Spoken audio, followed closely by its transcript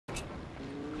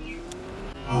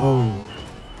Oh,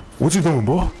 what you doing,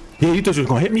 boy? Yeah, you thought you was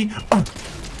gonna hit me?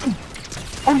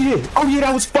 Oh yeah,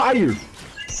 that was fire. You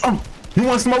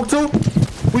want smoke too?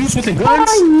 Were you switching guns?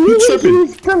 You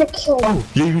tripping? Gonna kill me. Oh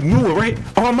yeah, you knew it, right?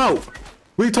 Oh, I'm out.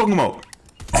 What are you talking about?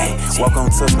 Hey, welcome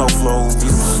to SnoFlows, be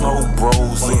them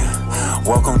SnoBroz. Yeah.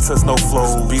 Welcome to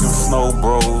SnoFlows, be them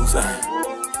SnoBroz.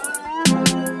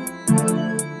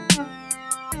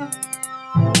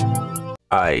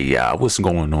 Yeah, what's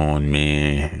going on,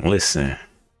 man? Listen,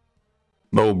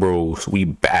 SnoBroz, we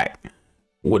back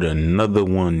with another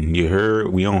one. You heard?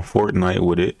 We on Fortnite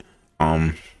with it.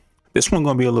 This one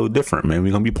gonna be a little different, man.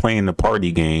 We're gonna be playing the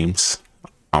party games.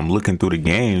 I'm looking through the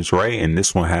games, right? And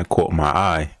this one had caught my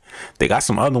eye. They got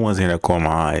some other ones in that caught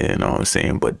my eye, you know what I'm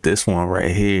saying? But this one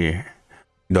right here,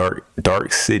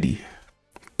 Dark City,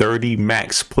 30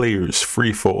 max players,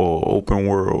 free for all, open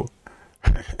world.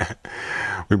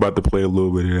 We're about to play a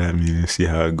little bit of that, man. See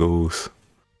how it goes.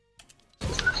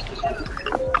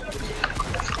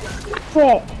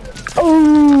 Yeah.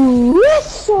 Oh,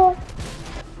 listen.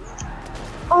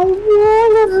 I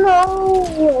wanna know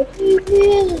what he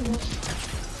is.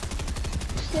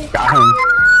 Got him.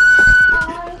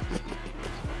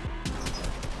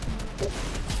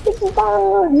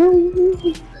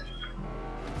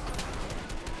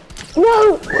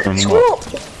 No!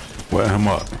 Wet him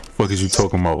up. Fuck is you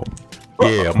talking about?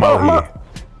 Yeah, I'm out here.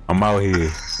 I'm out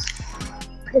here.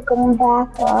 Pick him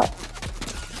back up.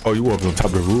 Oh, you up on top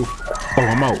of the roof? Oh,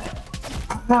 I'm out.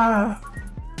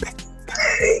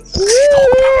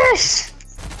 Yes!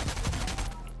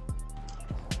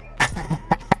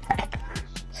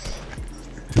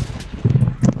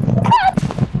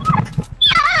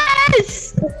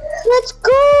 Yes! Let's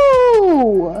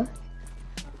go!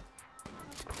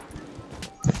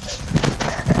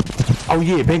 Oh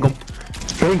yeah, bang him.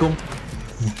 Bang him.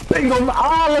 Bang him.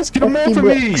 Ah, let's get him off of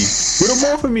me. Get him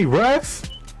off of me, ref.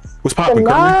 What's poppin',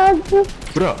 Curry?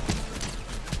 What up?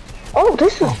 Oh,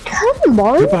 this is good,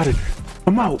 Mark. Get about it.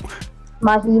 I'm out.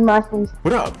 Mahi.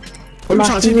 What up? Oh, you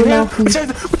trying to take me down?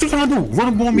 What you trying to do? Run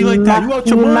up on me like that? You out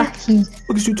your mind?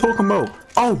 What is you talking about?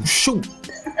 Oh, shoot.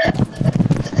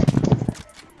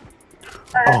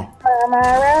 Oh,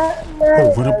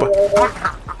 run up.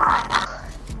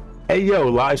 Hey, yo,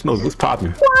 Live Snows, what's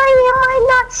poppin'? Why am I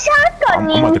not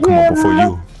shotgunning? I'm about to come up before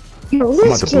you. No, I'm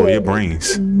about to blow your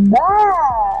brains.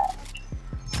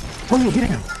 Oh, yeah, get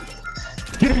down.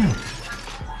 Get down.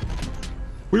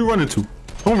 Where you running to?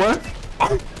 Don't run.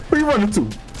 Where you running to?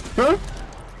 Huh?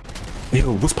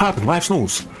 Yo, what's poppin'? Live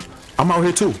Snows. I'm out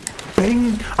here too.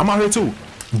 Bang. I'm out here too.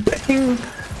 Bang.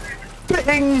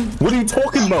 Bang. What are you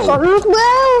talking about? Well,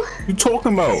 You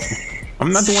talking about?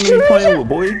 I'm not the one you playing with,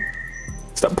 boy.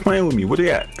 Stop playing with me. Where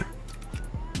they at?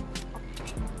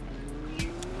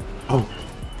 Oh,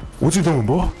 what you doing,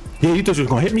 boy? Yeah, you thought you was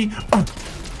gonna hit me?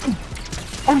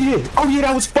 Oh yeah,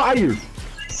 that was fire.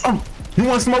 You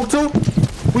want smoke too?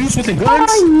 Were you switching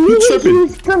guns? You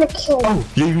tripping? Gonna kill me. Oh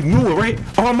yeah, you knew it, right?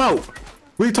 Oh, I'm out.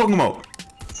 What are you talking about?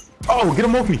 Oh, get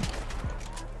him off me.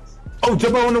 Oh,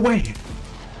 jump out on the way.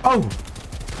 Oh,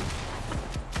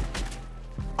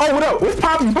 what up? What's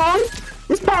poppin', boy?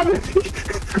 What's poppin'?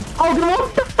 Oh, get him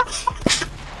off.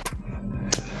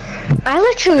 I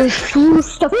literally threw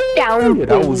stuff down. Yeah,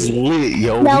 that was lit,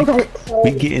 yo. Now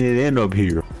We getting it in up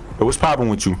here. Hey, what's poppin'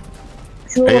 with you?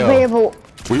 Hey, yo.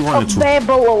 Where you running to?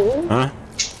 Huh?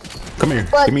 Come here.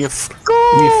 Give me a fin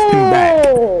back.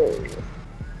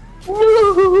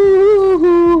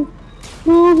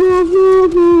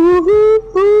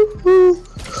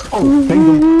 Oh, bang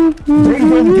him. Bang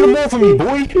him. Get him off of me,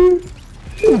 boy. Get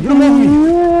him off me.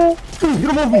 Get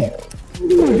him off me.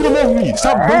 Get him off me.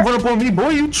 Stop run up on me, boy.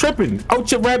 You tripping.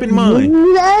 Out your rabbit mind.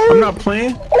 I'm not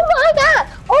playing. Oh my god.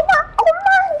 Oh my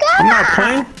god. I'm not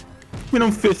playing. Give me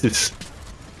them fists.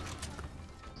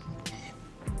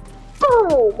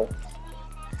 Boom.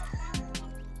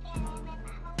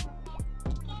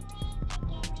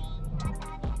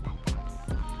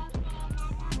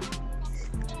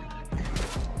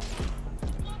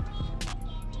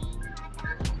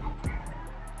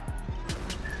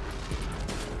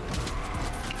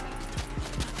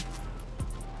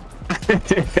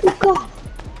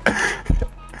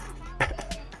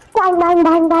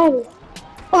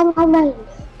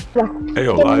 Bang. Hey,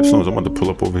 yo, Live Snows, I'm about to pull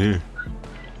up over here.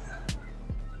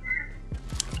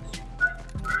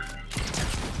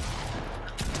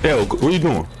 Yo, what are you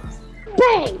doing?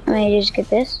 Bang! Let me just get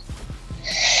this.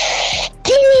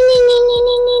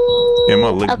 Yeah, my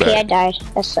leg back. Okay, I died.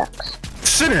 That sucks.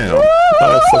 Sit down.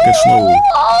 That fucking Snow.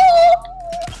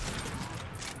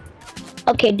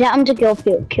 Okay, time to go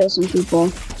kill some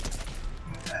people.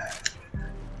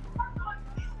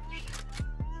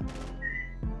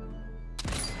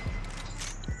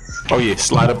 Oh yeah,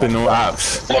 slide up in no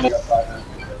ops. Oh,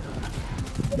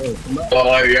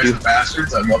 you guys are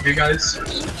bastards. I love you guys.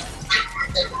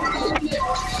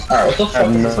 Alright, what the fuck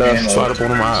is this game Slide mode? up on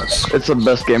them ops. It's the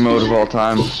best game mode of all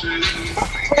time. Oh,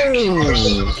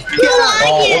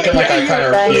 looking like I kind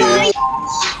of refuse.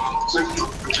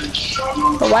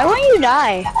 But why won't you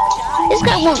die? This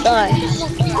guy won't die.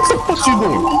 What you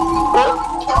doing?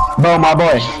 Bro, my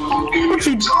boy. What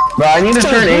you? Bro, I need to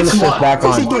turn aim assist back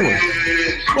What you on. doing?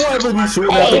 Whatever you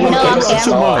shooting Hey, at no, them, shut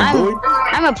your mind, boy.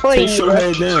 I'm reporting Take you. your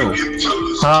head down.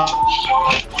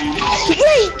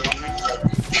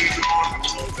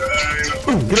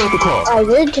 Get out the car. I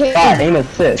did take Ah, aim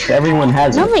assist. Everyone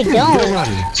has No, it. they Get don't. out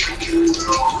of here.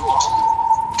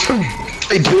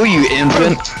 They do, you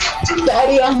infant.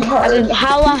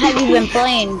 How long have you been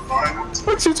playing?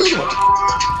 What you talking about?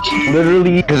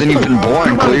 Literally, because then you've been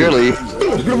born, clearly. Get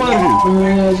him out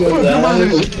of here. Get him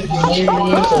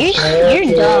out of here.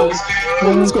 You're dumb.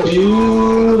 Let's go.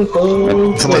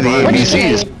 Some of the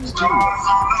ABCs.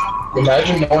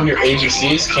 Imagine knowing your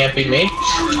ABCs can't be me.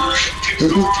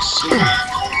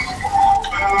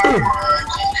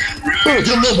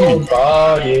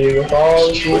 Nobody with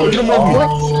all you. What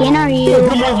skin are you?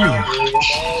 What skin are you?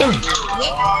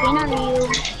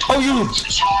 Oh,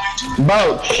 you. Bro,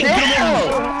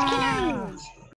 chill.